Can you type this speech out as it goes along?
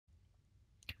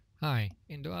Hi,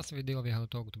 in the last video we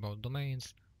have talked about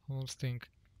domains, hosting,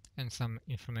 and some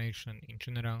information in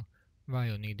general, why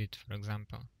you need it, for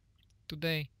example.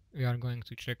 Today we are going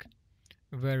to check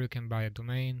where you can buy a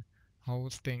domain,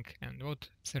 hosting, and what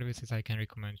services I can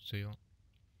recommend to you.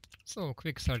 So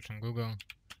quick search on Google,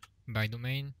 buy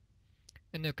domain,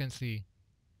 and you can see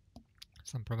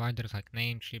some providers like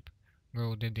Namecheap,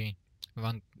 GoDaddy,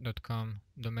 One.com,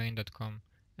 Domain.com,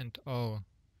 and all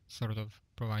sort of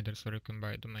providers where you can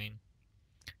buy a domain.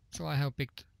 So I have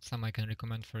picked some I can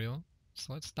recommend for you.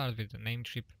 So let's start with the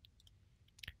Namecheap.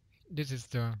 This is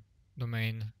the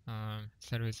domain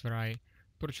service where I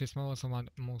purchase most of my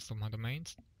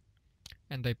domains,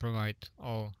 and they provide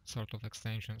all sort of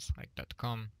extensions like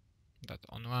 .com,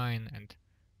 .online, and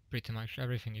pretty much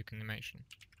everything you can imagine.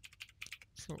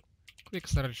 So quick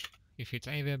search if it's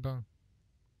available,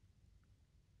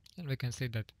 and we can see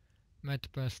that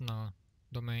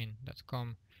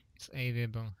medpersonaldomain.com is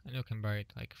available, and you can buy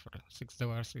it like for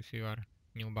 $6 if you are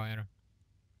new buyer.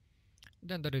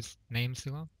 Then there is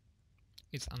Namesila.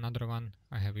 It's another one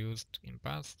I have used in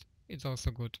past. It's also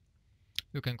good.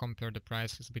 You can compare the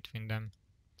prices between them.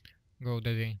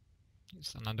 GoDaddy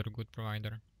is another good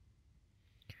provider.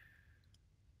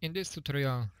 In this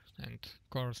tutorial and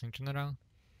course in general,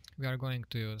 we are going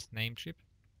to use Namecheap.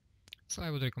 So I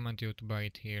would recommend you to buy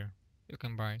it here. You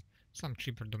can buy some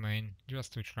cheaper domain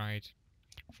just to try it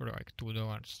for like $2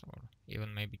 or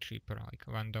even maybe cheaper, like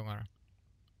 $1.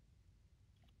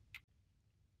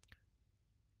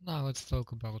 Now let's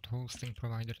talk about hosting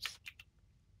providers.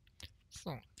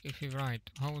 So if you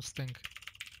write hosting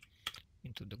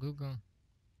into the Google,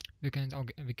 we can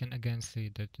again see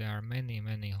that there are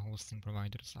many hosting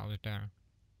providers out there.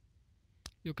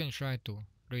 You can try to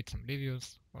read some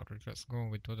reviews or just go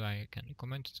with what I can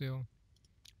recommend to you.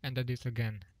 And that is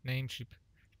again Namecheap.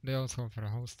 They also offer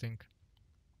hosting.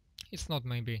 It's not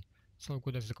maybe so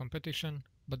good as the competition,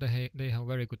 but they have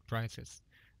very good prices.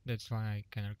 That's why I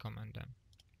can recommend them.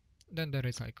 Then there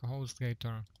is like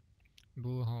HostGator,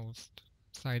 Bluehost,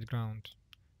 SiteGround,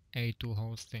 A2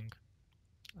 Hosting,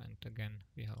 and again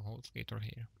we have HostGator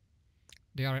here.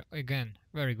 They are again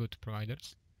very good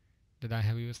providers that I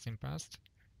have used in past,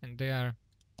 and they are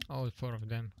all four of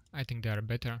them. I think they are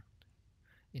better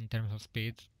in terms of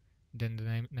speed than the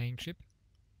Namecheap.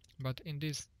 But in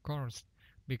this course,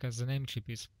 because the Namecheap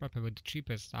is probably the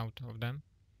cheapest out of them,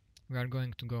 we are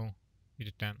going to go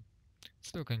with them.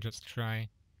 So you can just try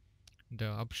the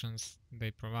options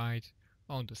they provide,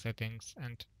 all the settings,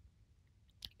 and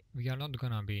we are not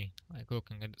gonna be like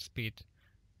looking at the speed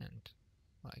and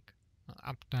like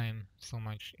uptime so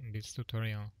much in this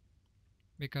tutorial,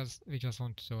 because we just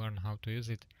want to learn how to use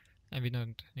it, and we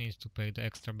don't need to pay the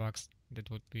extra bucks that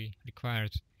would be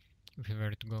required if we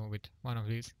were to go with one of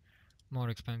these more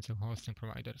expensive hosting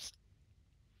providers.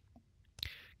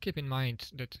 Keep in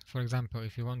mind that, for example,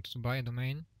 if you want to buy a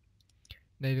domain,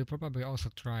 they will probably also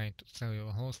try to sell you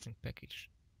a hosting package.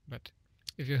 But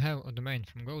if you have a domain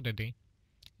from GoDaddy,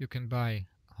 you can buy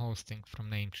hosting from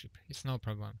Namecheap. It's no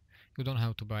problem. You don't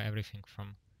have to buy everything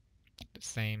from the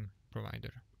same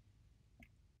provider.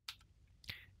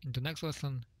 In the next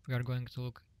lesson, we are going to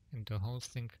look into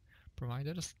hosting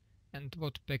providers and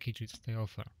what packages they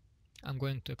offer. I'm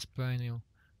going to explain you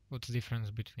what's the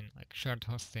difference between like shared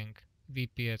hosting,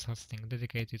 VPS hosting,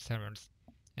 dedicated servers,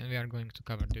 and we are going to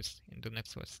cover this in the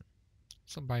next lesson.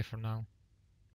 So bye for now.